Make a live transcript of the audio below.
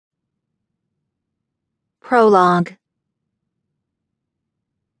Prologue.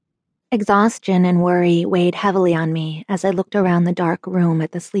 Exhaustion and worry weighed heavily on me as I looked around the dark room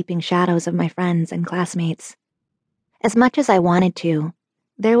at the sleeping shadows of my friends and classmates. As much as I wanted to,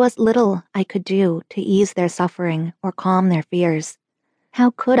 there was little I could do to ease their suffering or calm their fears.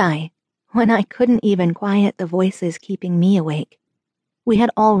 How could I, when I couldn't even quiet the voices keeping me awake? We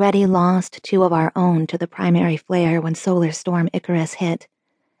had already lost 2 of our own to the primary flare when solar storm Icarus hit,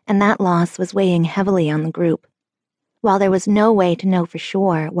 and that loss was weighing heavily on the group. While there was no way to know for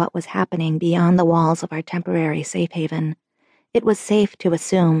sure what was happening beyond the walls of our temporary safe haven, it was safe to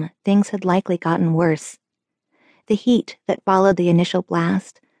assume things had likely gotten worse. The heat that followed the initial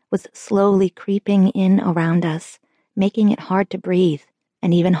blast was slowly creeping in around us, making it hard to breathe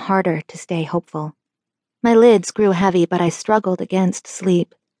and even harder to stay hopeful. My lids grew heavy, but I struggled against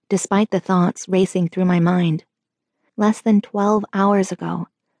sleep, despite the thoughts racing through my mind. Less than 12 hours ago,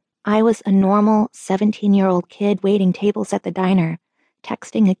 I was a normal 17-year-old kid waiting tables at the diner,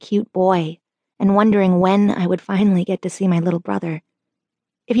 texting a cute boy, and wondering when I would finally get to see my little brother.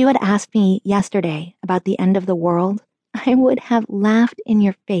 If you had asked me yesterday about the end of the world, I would have laughed in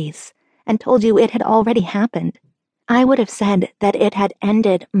your face and told you it had already happened. I would have said that it had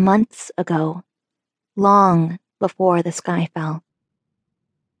ended months ago, long before the sky fell.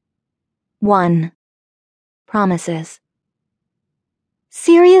 1. Promises.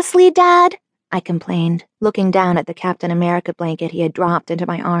 Seriously, Dad? I complained, looking down at the Captain America blanket he had dropped into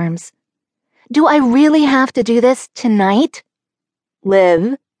my arms. Do I really have to do this tonight?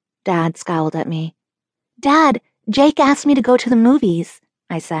 Liv, Dad scowled at me. Dad, Jake asked me to go to the movies,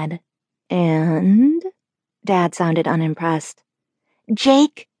 I said. And? Dad sounded unimpressed.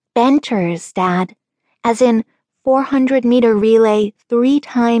 Jake Benters, Dad. As in 400-meter relay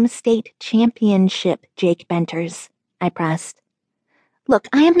 3-time state championship Jake Benters, I pressed. Look,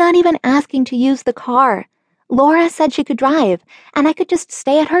 I am not even asking to use the car. Laura said she could drive, and I could just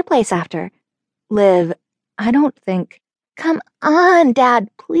stay at her place after. Liv, I don't think... Come on, Dad,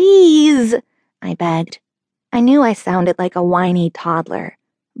 please, I begged. I knew I sounded like a whiny toddler,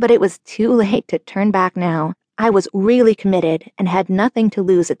 but it was too late to turn back now. I was really committed and had nothing to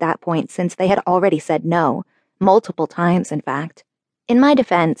lose at that point since they had already said no, multiple times, in fact. In my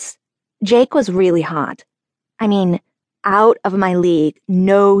defense, Jake was really hot. I mean, out of my league,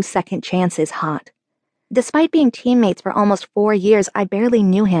 no second chances hot. Despite being teammates for almost 4 years, I barely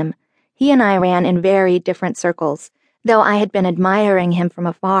knew him. He and I ran in very different circles, though I had been admiring him from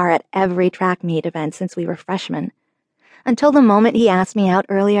afar at every track meet event since we were freshmen. Until the moment he asked me out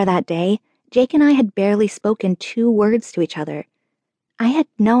earlier that day, Jake and I had barely spoken 2 words to each other. I had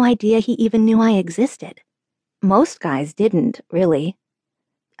no idea he even knew I existed. Most guys didn't, really.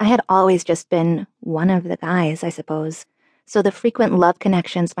 I had always just been one of the guys, I suppose, so the frequent love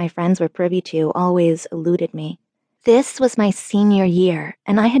connections my friends were privy to always eluded me. This was my senior year,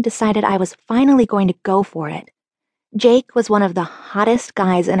 and I had decided I was finally going to go for it. Jake was one of the hottest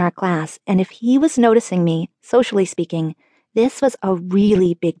guys in our class, and if he was noticing me, socially speaking, this was a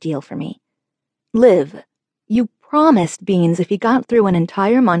really big deal for me. Liv, you promised Beans if he got through an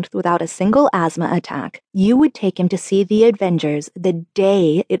entire month without a single asthma attack, you would take him to see The Avengers the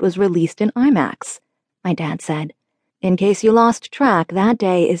day it was released in IMAX, my dad said. In case you lost track, that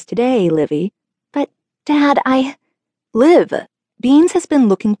day is today, Livy. But, Dad, Liv, Beans has been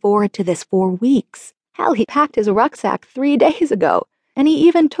looking forward to this for weeks. Hell, he packed his rucksack 3 days ago, and he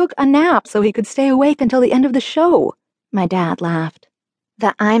even took a nap so he could stay awake until the end of the show. My dad laughed.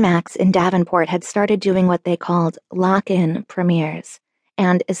 The IMAX in Davenport had started doing what they called lock-in premieres,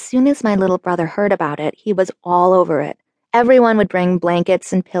 and as soon as my little brother heard about it, he was all over it. Everyone would bring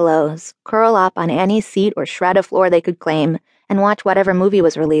blankets and pillows, curl up on any seat or shred of floor they could claim, and watch whatever movie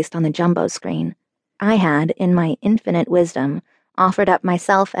was released on the jumbo screen. I had, in my infinite wisdom, offered up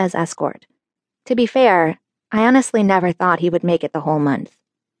myself as escort. To be fair, I honestly never thought he would make it the whole month.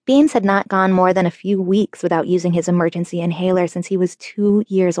 Beans had not gone more than a few weeks without using his emergency inhaler since he was 2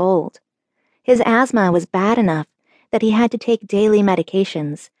 years old. His asthma was bad enough that he had to take daily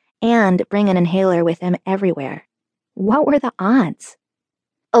medications and bring an inhaler with him everywhere. What were the odds?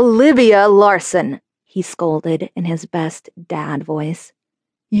 Olivia Larson, he scolded in his best dad voice.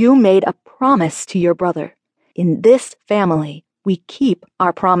 You made a promise to your brother. In this family, we keep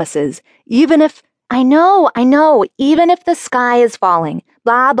our promises, even if... I know, even if the sky is falling.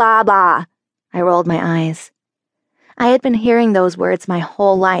 Blah, blah, blah. I rolled my eyes. I had been hearing those words my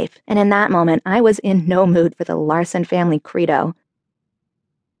whole life, and in that moment I was in no mood for the Larson family credo.